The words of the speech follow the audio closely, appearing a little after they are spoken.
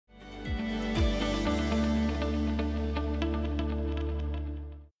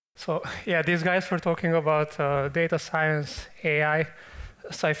So yeah, these guys were talking about data science, AI.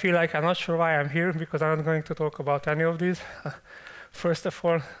 So I feel like I'm not sure why I'm here because I'm not going to talk about any of these. First of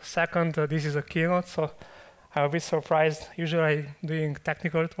all. Second, this is a keynote, so I'm a bit surprised. Usually I'm doing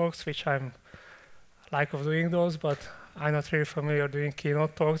technical talks, which I'm like of doing those, but I'm not really familiar doing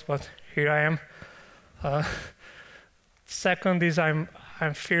keynote talks, but here I am. Second is I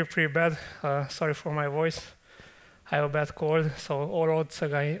feel pretty bad. Sorry for my voice. I have a bad cold, so all odds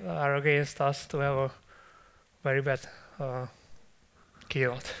are against us to have a very bad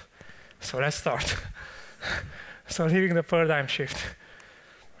keynote. So let's start. So leaving the paradigm shift.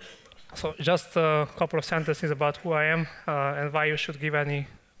 So just a couple of sentences about who I am and why you should give any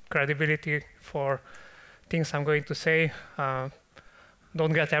credibility for things I'm going to say.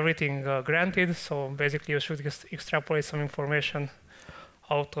 Don't get everything granted, so basically you should just extrapolate some information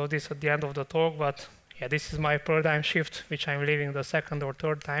out of this at the end of the talk, but yeah, this is my paradigm shift, which I'm leaving the second or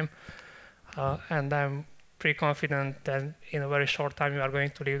third time, and I'm pretty confident that in a very short time you are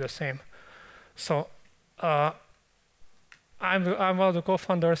going to leave the same. So I'm one of the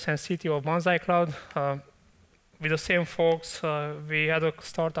co-founders and CTO of Banzai Cloud. With the same folks, we had a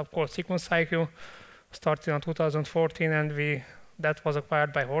startup called Sequence IQ, started in 2014, and that was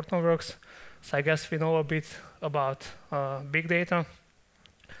acquired by Hortonworks. So I guess we know a bit about big data.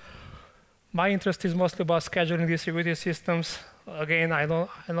 My interest is mostly about scheduling distributed systems. Again, I'm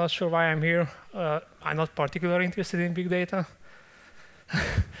not sure why I'm here. I'm not particularly interested in big data.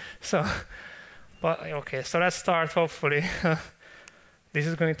 But okay, so let's start, hopefully. This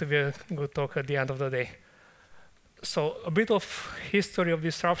is going to be a good talk at the end of the day. So a bit of history of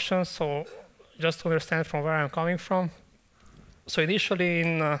disruption, so just to understand from where I'm coming from. So initially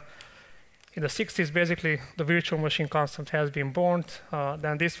in the 60s, basically, the virtual machine concept has been born.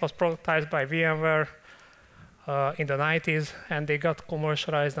 Then this was prototyped by VMware in the 90s, and they got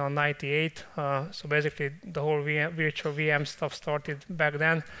commercialized on 98. So basically, the whole virtual VM stuff started back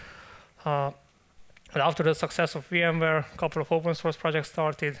then. And after the success of VMware, a couple of open source projects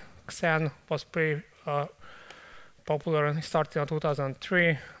started. Xen was pretty popular and started in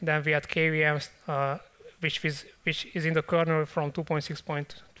 2003. Then we had KVM, which is in the kernel from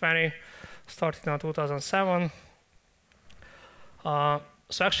 2.6.20, started in 2007. So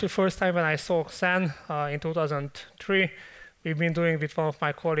actually, first time when I saw Xen in 2003, we've been doing with one of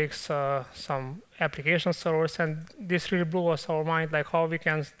my colleagues some application servers, and this really blew us our mind, like how we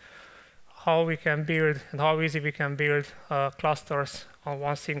can build and how easy we can build clusters on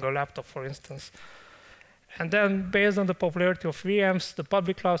one single laptop, for instance. And then, based on the popularity of VMs, the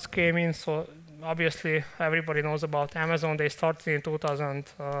public clouds came in. So obviously, everybody knows about Amazon. They started in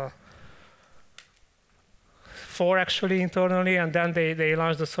 2004, actually, internally, and then they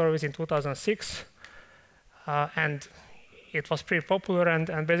launched the service in 2006. And it was pretty popular,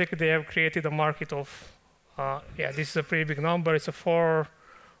 and basically they have created a market of, yeah, this is a pretty big number. It's a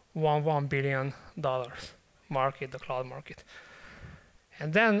 $411 billion market, the cloud market.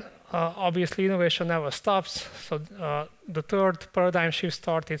 And then, obviously, innovation never stops. So the third paradigm shift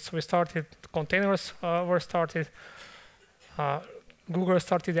started. So we started, containers were started. Google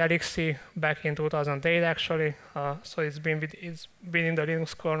started Elixir back in 2008, actually. So it's been in the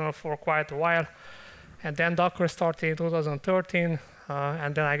Linux kernel for quite a while. And then Docker started in 2013.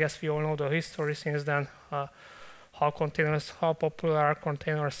 And then I guess we all know the history since then, how popular are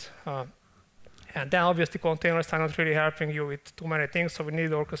containers. And then obviously containers are not really helping you with too many things, so we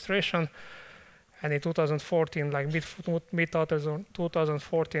need orchestration. And in 2014, like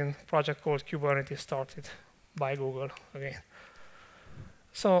mid-2014, project called Kubernetes started by Google again.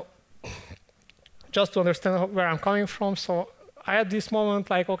 So just to understand where I'm coming from, so I had this moment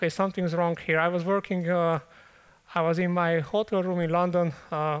like, okay, something's wrong here. I was working, I was in my hotel room in London,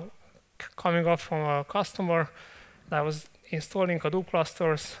 coming off from a customer. I was installing Hadoop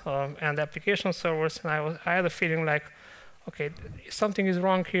clusters and application servers, and I had a feeling like, okay, something is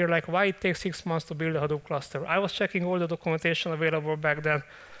wrong here. Like, why it takes 6 months to build a Hadoop cluster? I was checking all the documentation available back then.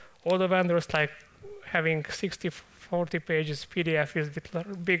 All the vendors like having 60, 40 pages PDF with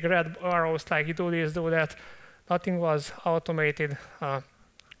big red arrows, like you do this, do that. Nothing was automated.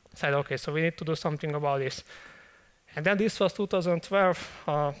 Said, okay, so we need to do something about this. And then this was 2012,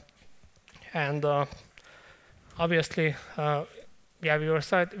 and obviously, yeah,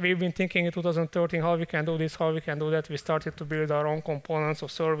 we've been thinking in 2013 how we can do this, how we can do that. We started to build our own components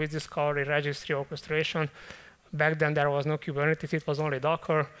of service discovery, registry, orchestration. Back then, there was no Kubernetes, it was only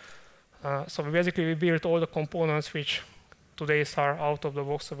Docker. So we built all the components which today are out of the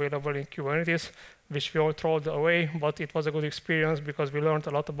box available in Kubernetes, which we all thrown away, but it was a good experience because we learned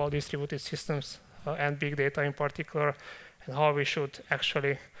a lot about distributed systems and big data in particular, and how we should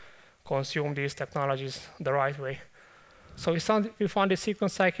actually consume these technologies the right way. So we found this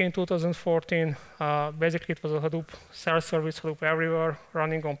sequence cycle in 2014. Basically, it was a Hadoop self-service Hadoop everywhere,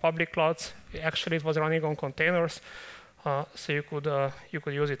 running on public clouds. Actually, it was running on containers, so you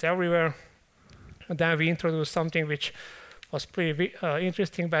could use it everywhere. And then we introduced something which was pretty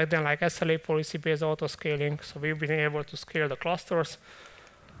interesting back then, like SLA policy-based auto-scaling. So we've been able to scale the clusters.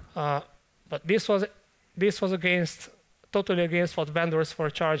 But this was totally against what vendors were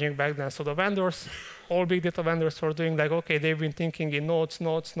charging back then. So the vendors, all big data vendors were doing like, okay, they've been thinking in nodes.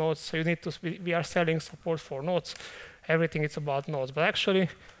 So you need to, we are selling support for nodes. Everything is about nodes. But actually,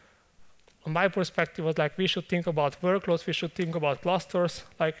 my perspective was like, we should think about workloads. We should think about clusters.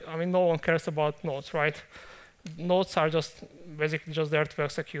 Like, I mean, no one cares about nodes, right? Nodes are just basically just there to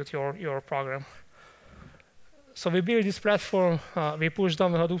execute your program. So we built this platform. We pushed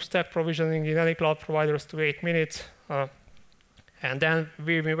down the Hadoop stack provisioning in any cloud providers to 8 minutes. And then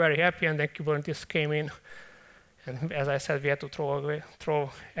we've been very happy, and then Kubernetes came in. And as I said, we had to throw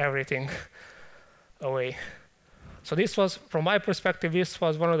everything away. So this was, from my perspective, this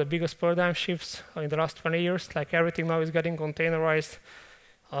was one of the biggest paradigm shifts in the last 20 years. Like everything now is getting containerized.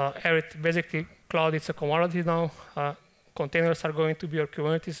 Basically, cloud is a commodity now. Containers are going to be, or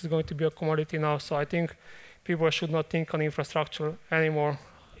Kubernetes is going to be a commodity now. So I think people should not think on infrastructure anymore.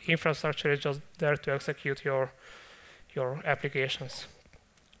 Infrastructure is just there to execute your applications.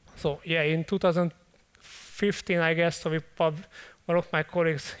 So yeah, in 2015, I guess, so one of my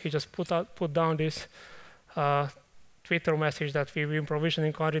colleagues, he just put down this Twitter message that we've been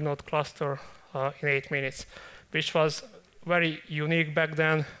provisioning on node cluster in 8 minutes, which was very unique back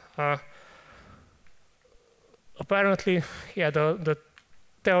then. Apparently, yeah, the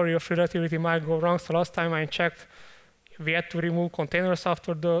theory of relativity might go wrong. So last time I checked, we had to remove containers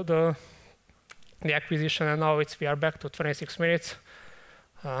after the acquisition, and now we are back to 26 minutes.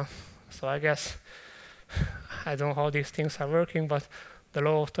 So I guess, I don't know how these things are working, but the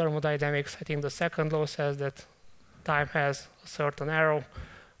law of thermodynamics, I think the second law says that time has a certain arrow,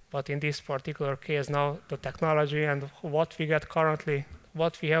 but in this particular case now, the technology and what we have currently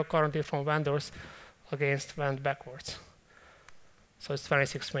from vendors against went backwards. So it's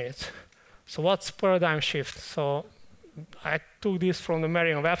 26 minutes. So what's paradigm shift? So I took this from the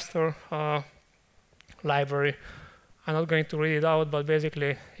Merriam-Webster library. I'm not going to read it out, but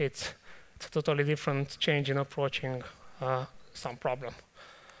basically it's a totally different change in approaching some problem.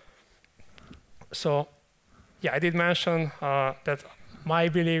 So yeah, I did mention that my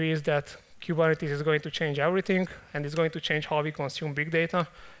belief is that Kubernetes is going to change everything, and it's going to change how we consume big data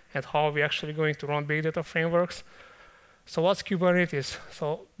and how we're actually going to run big data frameworks. So what's Kubernetes?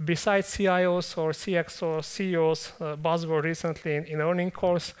 So besides CIOs or CXOs, CEOs, buzzword recently in earnings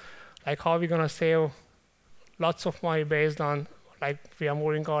calls, like how we're going to save lots of money based on like we are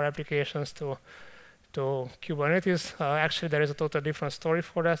moving our applications to Kubernetes. Actually, there is a totally different story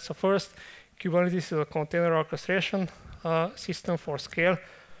for that. So first, Kubernetes is a container orchestration system for scale.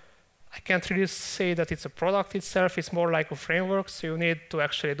 I can't really say that it's a product itself. It's more like a framework. So you need to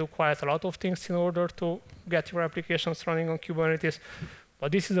actually do quite a lot of things in order to get your applications running on Kubernetes.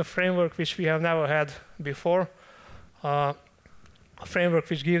 But this is a framework which we have never had before. A framework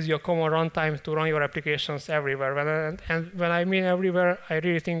which gives you a common runtime to run your applications everywhere. And when I mean everywhere, I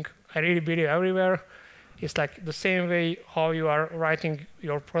really believe everywhere. It's like the same way how you are writing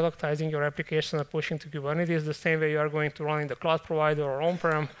productizing your application and pushing to Kubernetes, the same way you are going to run in the cloud provider or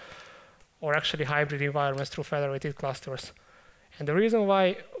on-prem, or actually hybrid environments through federated clusters. And the reason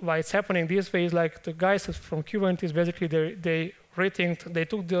why it's happening this way is like the guys from Kubernetes, basically they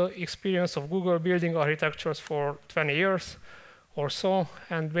took the experience of Google building architectures for 20 years or so,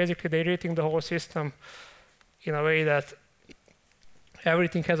 and basically they rethink the whole system in a way that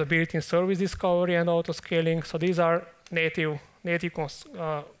everything has a built-in service discovery and auto-scaling. So these are native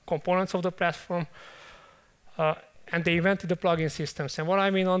components of the platform. And they invented the plugin systems. And what I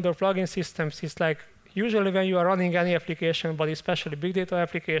mean under plugin systems is like usually when you are running any application, but especially big data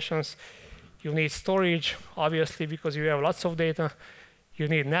applications, you need storage, obviously, because you have lots of data. You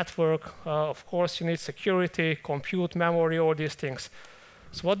need network. Of course, you need security, compute, memory, all these things.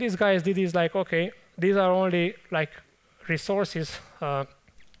 So what these guys did is like, okay, these are only like resources for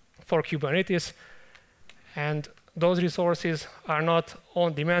Kubernetes, and those resources are not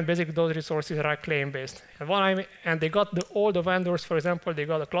on demand. Basically, those resources are claim-based. And they got all the vendors, for example, they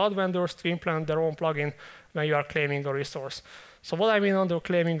got the cloud vendors to implement their own plugin when you are claiming a resource. So what I mean under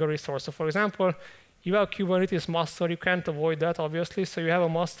claiming a resource, so for example, you have Kubernetes master, you can't avoid that, obviously. So you have a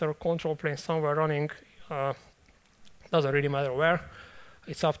master control plane somewhere running, doesn't really matter where.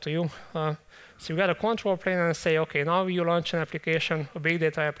 It's up to you. So you get a control plane and say, okay, now you launch an application, a big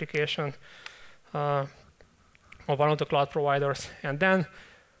data application of one of the cloud providers. And then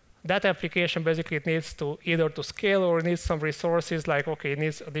that application basically it needs to either to scale or it needs some resources like, okay, it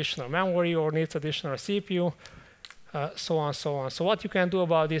needs additional memory or needs additional CPU, so on, so on. So what you can do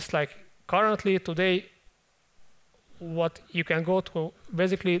about this, like currently today, what you can go to,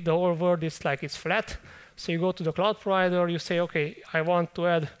 basically the whole world is like it's flat. So you go to the cloud provider, you say, okay, I want to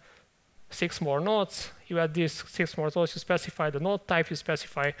add 6 more nodes. You add these 6 more nodes, you specify the node type, you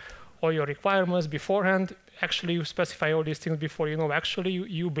specify all your requirements beforehand. Actually, you specify all these things before you know actually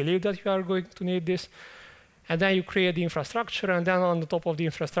you believe that you are going to need this. And then you create the infrastructure, and then on the top of the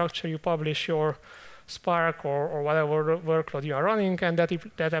infrastructure, you publish your Spark or whatever workload you are running, and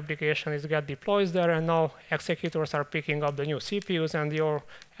that application is get deployed there, and now executors are picking up the new CPUs, and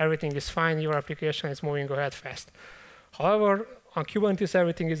everything is fine, your application is moving ahead fast. However, on Kubernetes,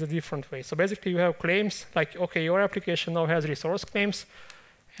 everything is a different way. So basically, you have claims, like, okay, your application now has resource claims,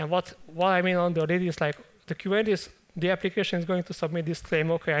 and what I mean on the lid is like, the Kubernetes, the application is going to submit this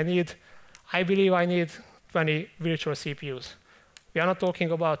claim, okay, I believe I need 20 virtual CPUs. We are not talking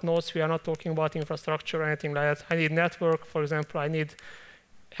about nodes, we are not talking about infrastructure or anything like that. I need network, for example, I need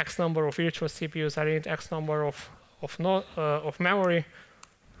X number of virtual CPUs, I need X number of memory.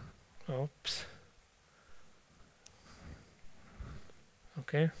 Oops.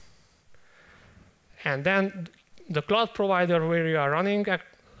 Okay. And then the cloud provider where you are running,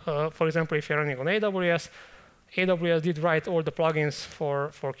 for example, if you're running on AWS, AWS did write all the plugins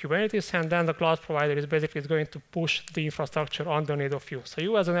for Kubernetes, and then the cloud provider is basically going to push the infrastructure underneath of you. So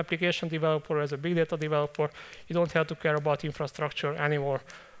you as an application developer, as a big data developer, you don't have to care about infrastructure anymore.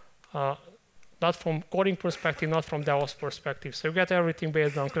 Not from coding perspective, not from DevOps perspective. So you get everything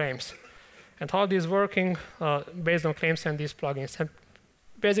based on claims. And how this is working based on claims and these plugins. And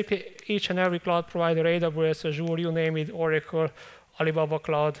basically each and every cloud provider, AWS, Azure, you name it, Oracle, Alibaba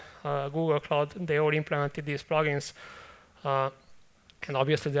Cloud, Google Cloud, they all implemented these plugins. And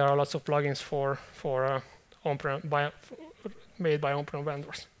obviously there are lots of plugins for on-prem made by on-prem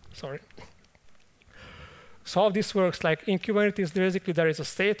vendors. Sorry. So how this works, like in Kubernetes, basically there is a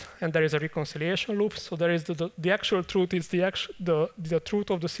state and there is a reconciliation loop. So there is the actual truth is the truth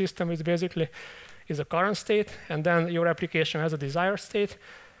of the system is basically is a current state, and then your application has a desired state.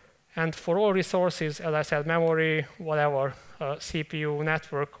 And for all resources, as I said, memory, whatever, CPU,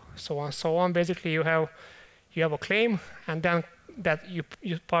 network, so on, basically you have a claim, and then that you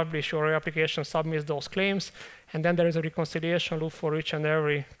publish, your application submits those claims, and then there is a reconciliation loop for each and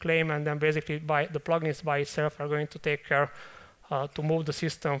every claim, and then basically the plugins by itself are going to take care to move the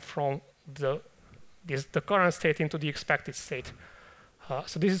system from the current state into the expected state.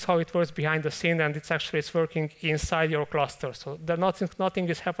 So this is how it works behind the scene, and it's working inside your cluster. So nothing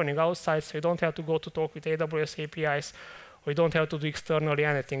is happening outside, so you don't have to go to talk with AWS APIs, or you don't have to do externally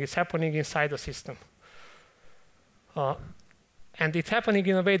anything. It's happening inside the system. And it's happening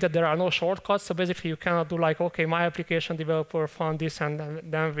in a way that there are no shortcuts. So basically, you cannot do like, okay, my application developer found this, and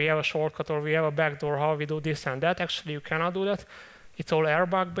then we have a shortcut, or we have a backdoor, how we do this and that. Actually, you cannot do that. It's all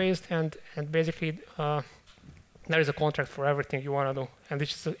airbag based, and basically, there is a contract for everything you want to do, and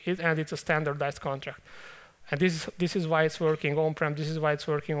it's a standardized contract. And this is why it's working on-prem. This is why it's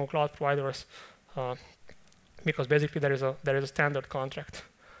working on cloud providers, because basically there is a standard contract.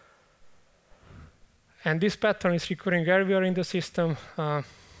 And this pattern is recurring everywhere in the system. And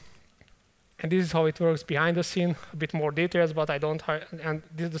this is how it works behind the scene. A bit more details, but I don't. And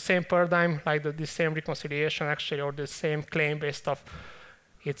this is the same paradigm, like the same reconciliation actually, or the same claim-based stuff.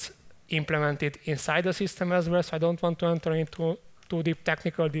 It's implemented inside the system as well. So I don't want to enter into too deep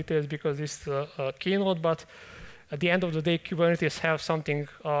technical details because this is a keynote. But at the end of the day, Kubernetes have something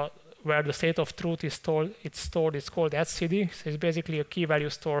where the state of truth is stored. It's called etcd. So it's basically a key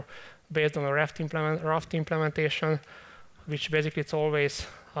value store based on a Raft implementation, which basically it's always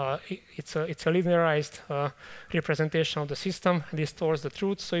it's a linearized representation of the system. And this stores the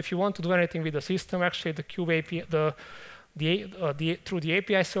truth. So if you want to do anything with the system, actually the Kube API, through the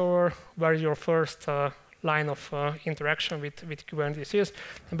API server, where your first line of interaction with Kubernetes is,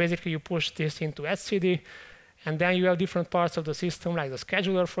 and basically you push this into etcd, and then you have different parts of the system, like the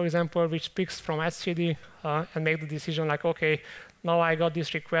scheduler, for example, which picks from etcd and make the decision like, okay, now I got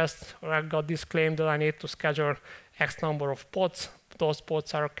this request, or I got this claim that I need to schedule X number of pods. Those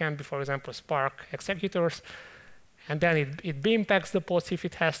pods can be, for example, Spark executors. And then it beam packs the pods if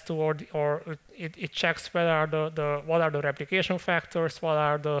it has to, or it checks what are the replication factors, what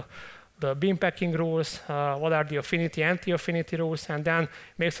are the beam packing rules, what are the affinity, anti-affinity rules, and then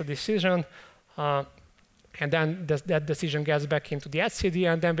makes a decision. And then that decision gets back into the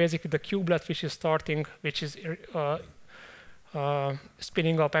etcd, and then basically the kubelet, which is starting, which is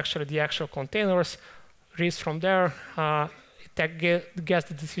spinning up actually the actual containers, reads from there, it gets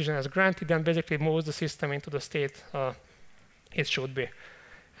the decision as granted, then basically moves the system into the state it should be.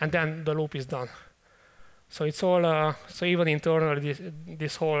 And then the loop is done. So it's all, so even internally,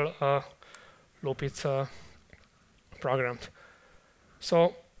 this whole loop is programmed.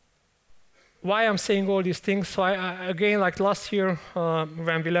 So why I'm saying all these things? So again, like last year,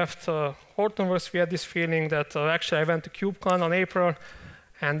 when we left Hortonworks, we had this feeling that actually I went to KubeCon on April,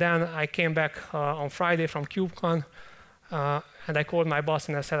 and then I came back on Friday from KubeCon, and I called my boss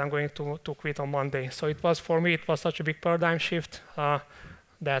and I said I'm going to quit on Monday. So it was, for me, it was such a big paradigm shift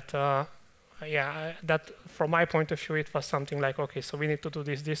that, yeah, that from my point of view, it was something like, okay, so we need to do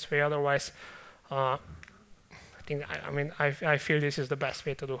this way, otherwise, I think, I feel this is the best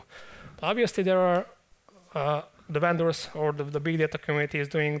way to do. Obviously, there are the vendors or the big data community is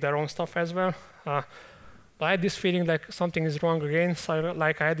doing their own stuff as well. But I had this feeling like something is wrong again. So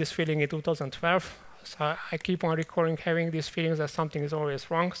like I had this feeling in 2012. So I keep on recurring having these feelings that something is always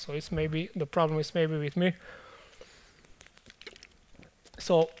wrong. So it's maybe, the problem is maybe with me.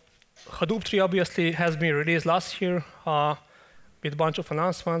 So Hadoop 3 obviously has been released last year with a bunch of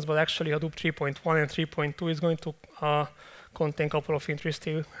announcements, but actually Hadoop 3.1 and 3.2 is going to contain a couple of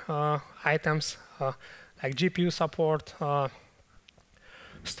interesting items like GPU support,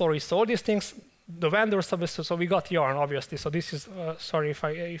 storage. So all these things, the vendors obviously, so we got Yarn obviously. So this is, sorry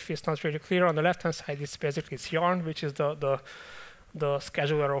if it's not really clear, on the left-hand side, it's basically Yarn, which is the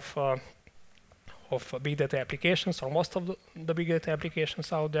scheduler of big data applications, or most of the big data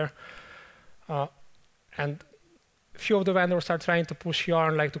applications out there. And few of the vendors are trying to push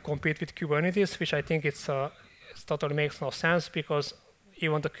Yarn like to compete with Kubernetes, which I think it totally makes no sense, because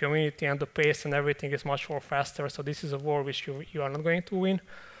even the community and the pace and everything is much more faster. So this is a war which you are not going to win.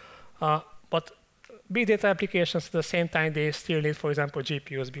 But big data applications at the same time, they still need, for example,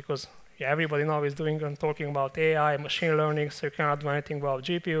 GPUs, because yeah, everybody now is doing and talking about AI, machine learning, so you cannot do anything without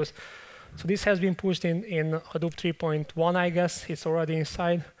GPUs. So this has been pushed in Hadoop 3.1, I guess. It's already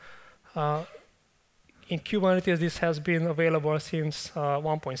inside. In Kubernetes, this has been available since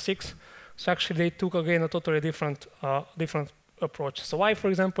 1.6. So actually, they took again a totally different approach. So why, for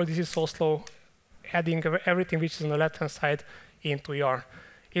example, this is so slow, adding everything which is on the left-hand side into Yarn?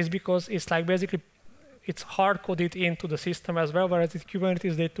 Is because it's like basically it's hard-coded into the system as well, whereas with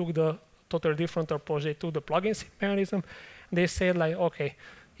Kubernetes, they took the totally different approach. They took the plugin mechanism. They said like, okay,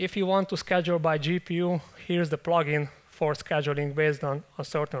 if you want to schedule by GPU, here's the plugin for scheduling based on a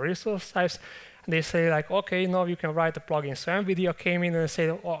certain resource types. And they say like, okay, now you can write a plugin. So NVIDIA came in and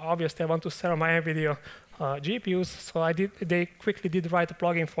said, oh, obviously I want to sell my NVIDIA GPUs. So they quickly did write a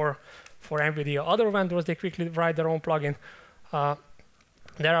plugin for NVIDIA. Other vendors, they quickly write their own plugin.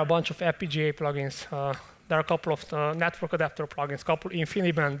 There are a bunch of FPGA plugins. There are a couple of network adapter plugins, couple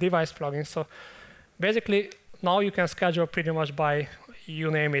InfiniBand device plugins. So basically, now you can schedule pretty much by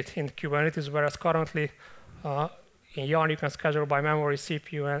you name it in Kubernetes, whereas currently in Yarn you can schedule by memory,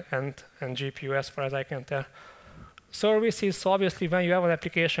 CPU, and GPU, as far as I can tell. Services, so obviously when you have an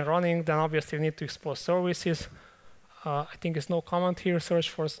application running, then obviously you need to expose services. I think there's no comment here. Search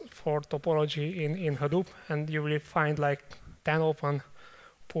for topology in Hadoop, and you will find like 10 open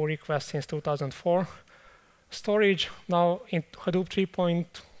pull requests since 2004. Storage, now in Hadoop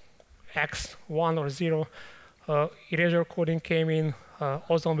 3.x 1 or 0, erasure coding came in.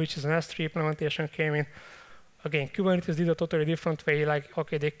 Ozone, which is an S3 implementation, came in. Again, Kubernetes did a totally different way. Like,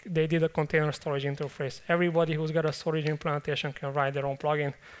 okay, they did a container storage interface. Everybody who's got a storage implementation can write their own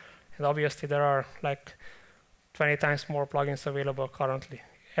plugin. And obviously, there are like 20 times more plugins available currently.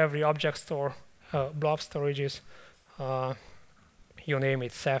 Every object store, blob storages, you name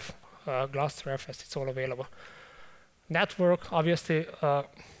it, Ceph, GlusterFS, it's all available. Network, obviously,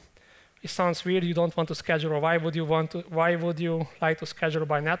 it sounds weird. You don't want to schedule, or why would you like to schedule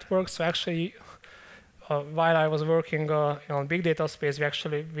by network? So actually, while I was working on big data space,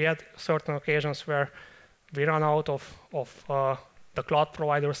 we had certain occasions where we ran out of the cloud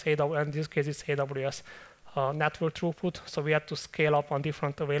providers, in this case it's AWS, network throughput. So we had to scale up on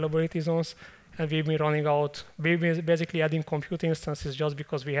different availability zones, and we've been running out. We've been basically adding compute instances just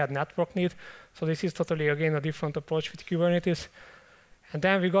because we had network need. So this is totally again a different approach with Kubernetes. And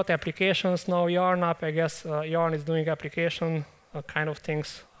then we got applications. Now Yarn up, I guess Yarn is doing application kind of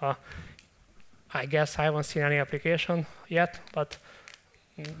things. I guess I haven't seen any application yet, but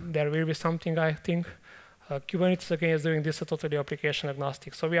there will be something, I think. Kubernetes again is doing this totally application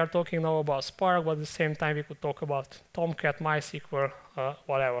agnostic. So we are talking now about Spark, but at the same time we could talk about Tomcat, MySQL,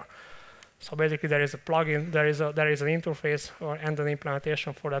 whatever. So basically, there is a plugin, there is an interface and an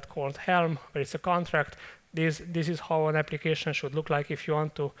implementation for that called Helm, where it's a contract. This is how an application should look like if you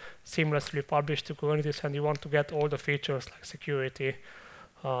want to seamlessly publish to Kubernetes and you want to get all the features like security,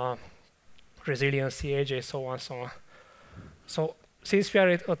 resiliency, AJ, so on, so on. So since we are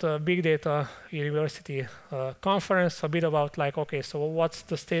at a big data university conference, a bit about like, okay, so what's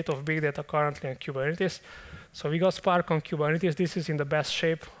the state of big data currently in Kubernetes? So we got Spark on Kubernetes. This is in the best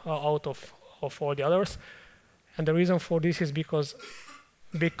shape out of all the others. And the reason for this is because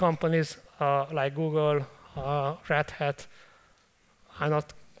big companies like Google, Red Hat, I'm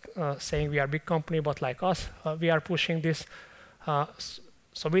not saying we are a big company, but like us, we are pushing this.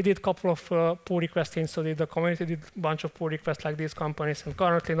 So we did a couple of pull requests in, so the community did a bunch of pull requests like these companies. And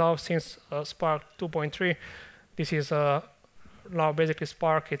currently now, since Spark 2.3, this is now basically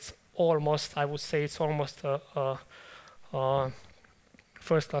Spark. It's almost, I would say, it's almost a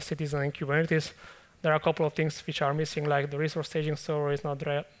first-class citizen in Kubernetes. There are a couple of things which are missing, like the resource staging server is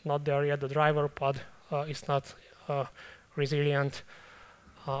not there yet. The driver pod is not resilient,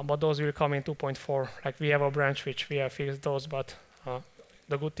 but those will come in 2.4. Like we have a branch which we have fixed those, but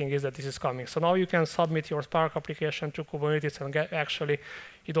the good thing is that this is coming. So now you can submit your Spark application to Kubernetes and actually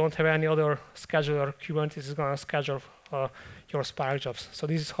you don't have any other scheduler. Kubernetes is going to schedule your Spark jobs. So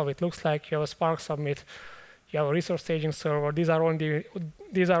this is how it looks like. You have a Spark submit, you have a resource staging server. These are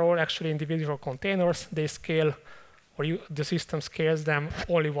all actually individual containers. They scale, or the system scales them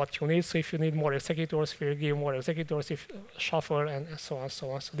only what you need. So if you need more executors, we'll give more executors, if shuffle, and so on,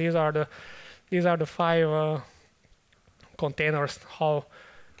 so on. So these are the 5 containers, how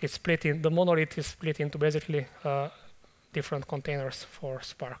it's split in. The monolith is split into basically different containers for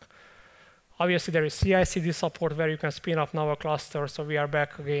Spark. Obviously, there is CI/CD support where you can spin up now a cluster. So we are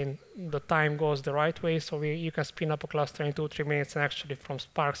back again. The time goes the right way. So you can spin up a cluster in 2-3 minutes, and actually from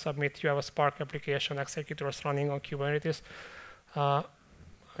Spark submit, you have a Spark application executors running on Kubernetes. I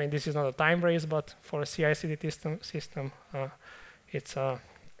mean, this is not a time race, but for a CI/CD system, it's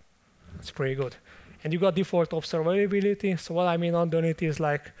pretty good. And you got default observability. So what I mean underneath is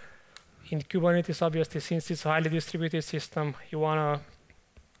like in Kubernetes, obviously, since it's a highly distributed system, you want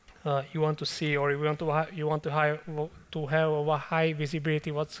to see, or you want to have a high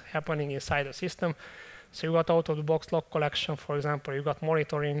visibility what's happening inside the system. So you got out-of-the-box log collection, for example. You got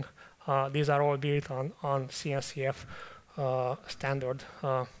monitoring. These are all built on CNCF standard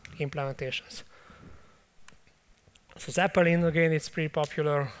implementations. So Zeppelin, again, it's pretty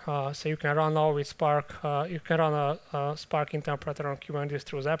popular. So you can run now with Spark. You can run a Spark interpreter on Kubernetes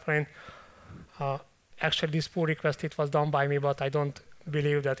through Zeppelin. Actually, this pull request, it was done by me, but I don't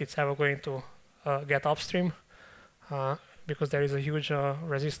believe that it's ever going to get upstream because there is a huge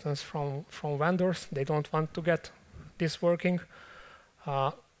resistance from vendors. They don't want to get this working.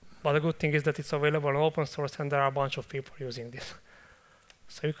 But the good thing is that it's available in open source, and there are a bunch of people using this.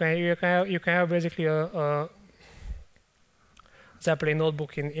 So you can have basically a Zeppelin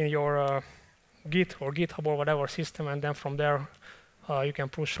notebook in your Git or GitHub or whatever system, and then from there you can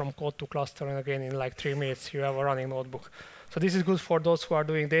push from code to cluster, and again in like 3 minutes you have a running notebook. So this is good for those who are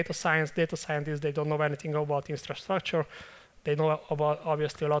doing data science. Data scientists, they don't know anything about infrastructure. They know about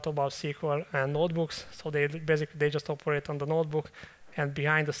obviously a lot about SQL and notebooks. So they just operate on the notebook, and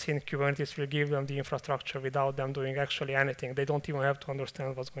behind the scene Kubernetes will give them the infrastructure without them doing actually anything. They don't even have to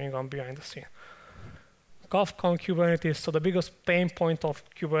understand what's going on behind the scene. Kafka on Kubernetes. So the biggest pain point of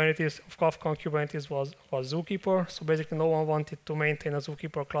Kafka on Kubernetes was Zookeeper. So basically no one wanted to maintain a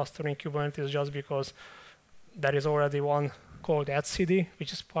Zookeeper cluster in Kubernetes just because there is already one called etcd,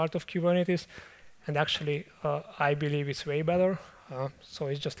 which is part of Kubernetes. And actually, I believe it's way better. So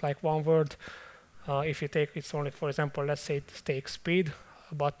it's just like one word. If you take it's only, for example, let's say stake speed,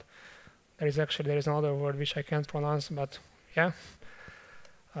 but there is another word which I can't pronounce, but yeah.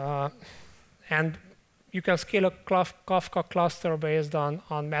 And you can scale a Kafka cluster based on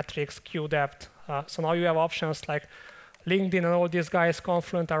metrics, queue depth. So now you have options like LinkedIn and all these guys,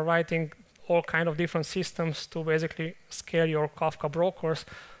 Confluent, are writing all kind of different systems to basically scale your Kafka brokers,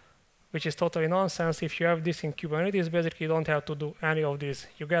 which is totally nonsense. If you have this in Kubernetes, basically you don't have to do any of this.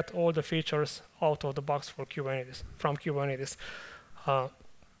 You get all the features out of the box from Kubernetes. So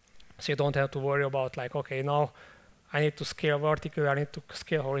you don't have to worry about like, okay, now I need to scale vertically, I need to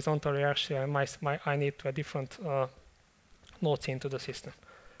scale horizontally. Actually, I need to add different nodes into the system.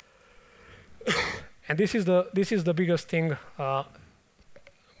 And this is the biggest thing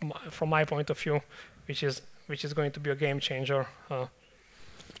from my point of view, which is going to be a game changer.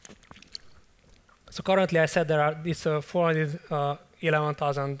 So currently, I said there are this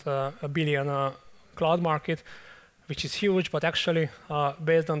 411,000 billion cloud market, which is huge, but actually,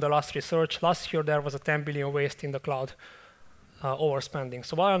 based on the last research, last year there was a 10 billion waste in the cloud overspending.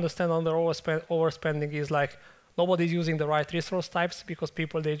 So what I understand under overspending is like nobody's using the right resource types because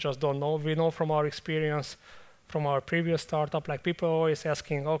people, they just don't know. We know from our experience, from our previous startup, like people are always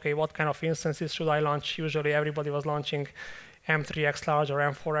asking, okay, what kind of instances should I launch? Usually everybody was launching M3X large or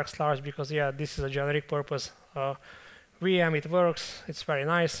M4X large because, yeah, this is a generic purpose VM, it works, it's very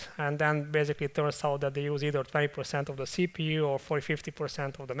nice, and then basically it turns out that they use either 20% of the CPU or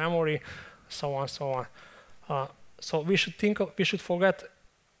 40–50% of the memory, so on, so on. So we should forget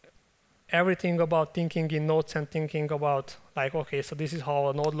everything about thinking in nodes and thinking about like, okay, so this is how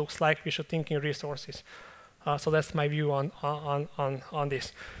a node looks like. We should think in resources. So that's my view on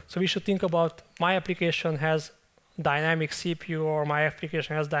this. So we should think about my application has dynamic CPU, or my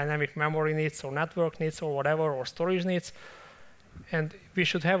application has dynamic memory needs, or network needs, or whatever, or storage needs. And we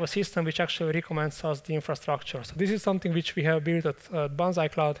should have a system which actually recommends us the infrastructure. So this is something which we have built at Banzai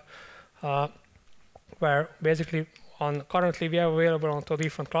Cloud, where basically currently we have available on 2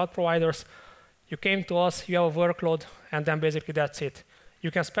 different cloud providers. You came to us, you have a workload, and then basically that's it.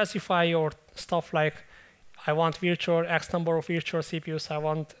 You can specify your stuff like, I want virtual X number of virtual CPUs, I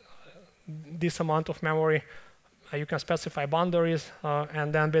want this amount of memory. You can specify boundaries,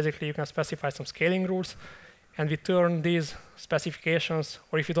 and then basically you can specify some scaling rules. And we turn these specifications,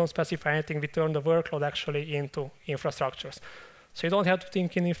 or if you don't specify anything, we turn the workload actually into infrastructures. So you don't have to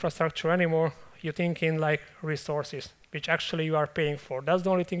think in infrastructure anymore. You think in like resources, which actually you are paying for. That's the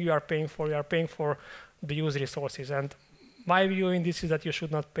only thing you are paying for. You are paying for the use resources. And my view in this is that you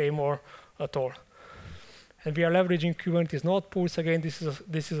should not pay more at all. And we are leveraging Kubernetes node pools. Again,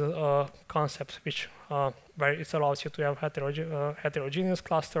 this is a concept which where it allows you to have heterogeneous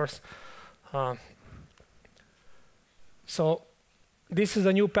clusters. So this is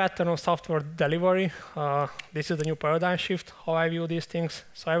a new pattern of software delivery. This is the new paradigm shift, how I view these things.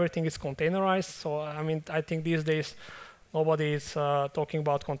 So everything is containerized. So I mean, I think these days nobody is talking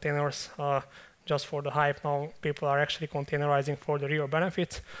about containers just for the hype. Now people are actually containerizing for the real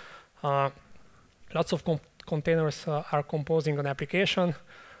benefits. Lots of containers are composing an application.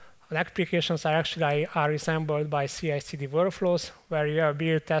 And applications are actually assembled by CI/CD workflows, where you have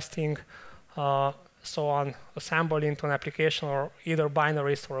build testing, so on, assembled into an application or either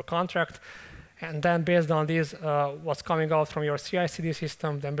binaries or a contract. And then based on this, what's coming out from your CI/CD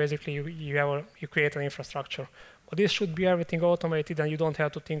system, then basically you create an infrastructure. But this should be everything automated, and you don't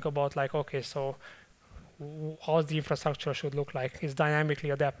have to think about like, okay, so how the infrastructure should look like. It's dynamically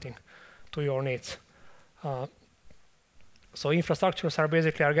adapting to your needs. So infrastructures are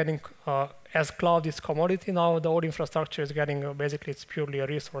basically getting, as cloud is commodity now, the whole infrastructure is getting, basically it's purely a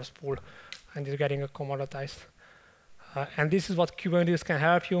resource pool and is getting commoditized. And this is what Kubernetes can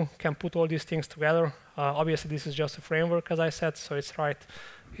help you, can put all these things together. Obviously this is just a framework, as I said, so it's right.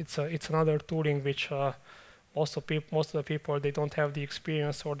 It's another tooling which most of the people, they don't have the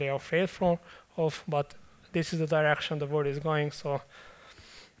experience or they are afraid of, but this is the direction the world is going. So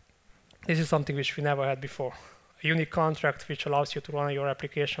this is something which we never had before. A unique contract which allows you to run your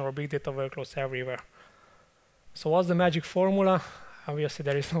application or big data workloads everywhere. So what's the magic formula? Obviously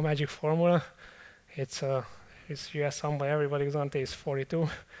there is no magic formula. It's US somewhere, everybody's going to say it's 42.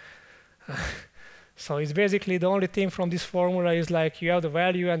 So it's basically the only thing from this formula is like you have the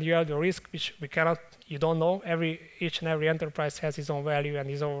value and you have the risk, which you don't know. Each and every enterprise has its own value and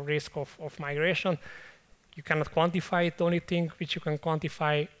its own risk of migration. You cannot quantify it. The only thing which you can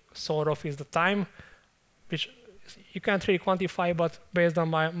quantify sort of is the time, which you can't really quantify, but based on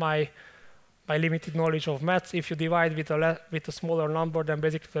my limited knowledge of maths, if you divide with a smaller number, then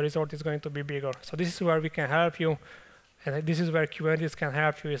basically the result is going to be bigger. So this is where we can help you, and this is where Kubernetes can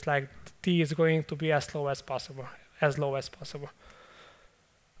help you. It's like the T is going to be as low as possible.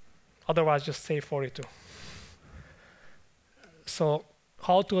 Otherwise, just say 42. So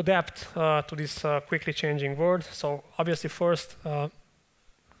how to adapt to this quickly changing world? So obviously first, the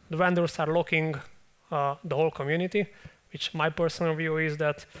vendors are locking the whole community, which my personal view is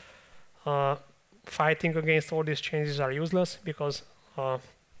that fighting against all these changes are useless because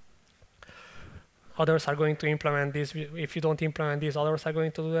others are going to implement this. If you don't implement this, others are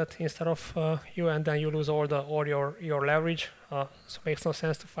going to do that instead of you, and then you lose all your leverage. So it makes no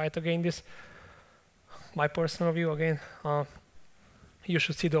sense to fight against this. My personal view, again, you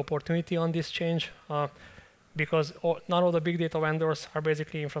should see the opportunity on this change. Because none of the big data vendors are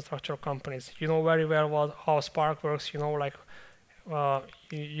basically infrastructure companies. You know very well how Spark works. You know, like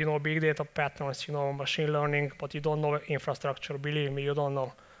you know big data patterns. You know machine learning, but you don't know infrastructure. Believe me, you don't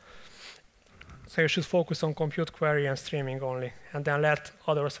know. So you should focus on compute query and streaming only, and then let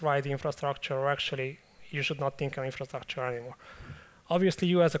others write the infrastructure or actually you should not think of infrastructure anymore. Obviously,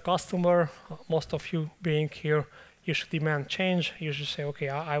 you as a customer, most of you being here, you should demand change. You should say, okay,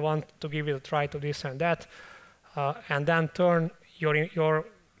 I want to give it a try to this and that, and then turn your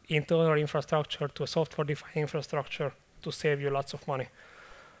internal infrastructure to a software-defined infrastructure to save you lots of money.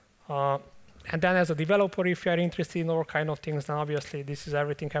 And then as a developer, if you are interested in all kind of things, then obviously this is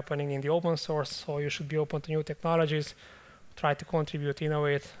everything happening in the open source, so you should be open to new technologies, try to contribute,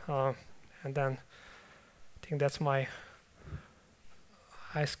 innovate, and then I think that's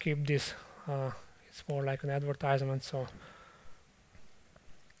I skipped this. It's more like an advertisement, so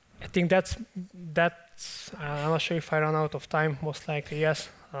I think that's. I'm not sure if I run out of time. Most likely, yes.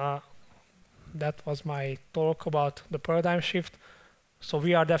 That was my talk about the paradigm shift. So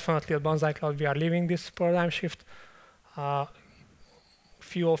we are definitely at Banzai Cloud. We are living this paradigm shift.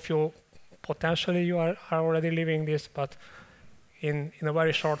 Few of you potentially you are already living this, but in a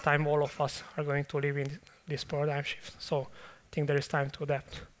very short time, all of us are going to live in this paradigm shift. So I think there is time to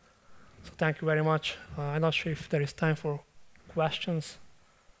adapt. So thank you very much. I'm not sure if there is time for questions.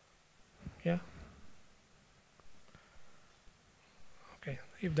 Yeah? Okay.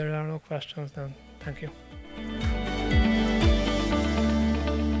 If there are no questions, then thank you.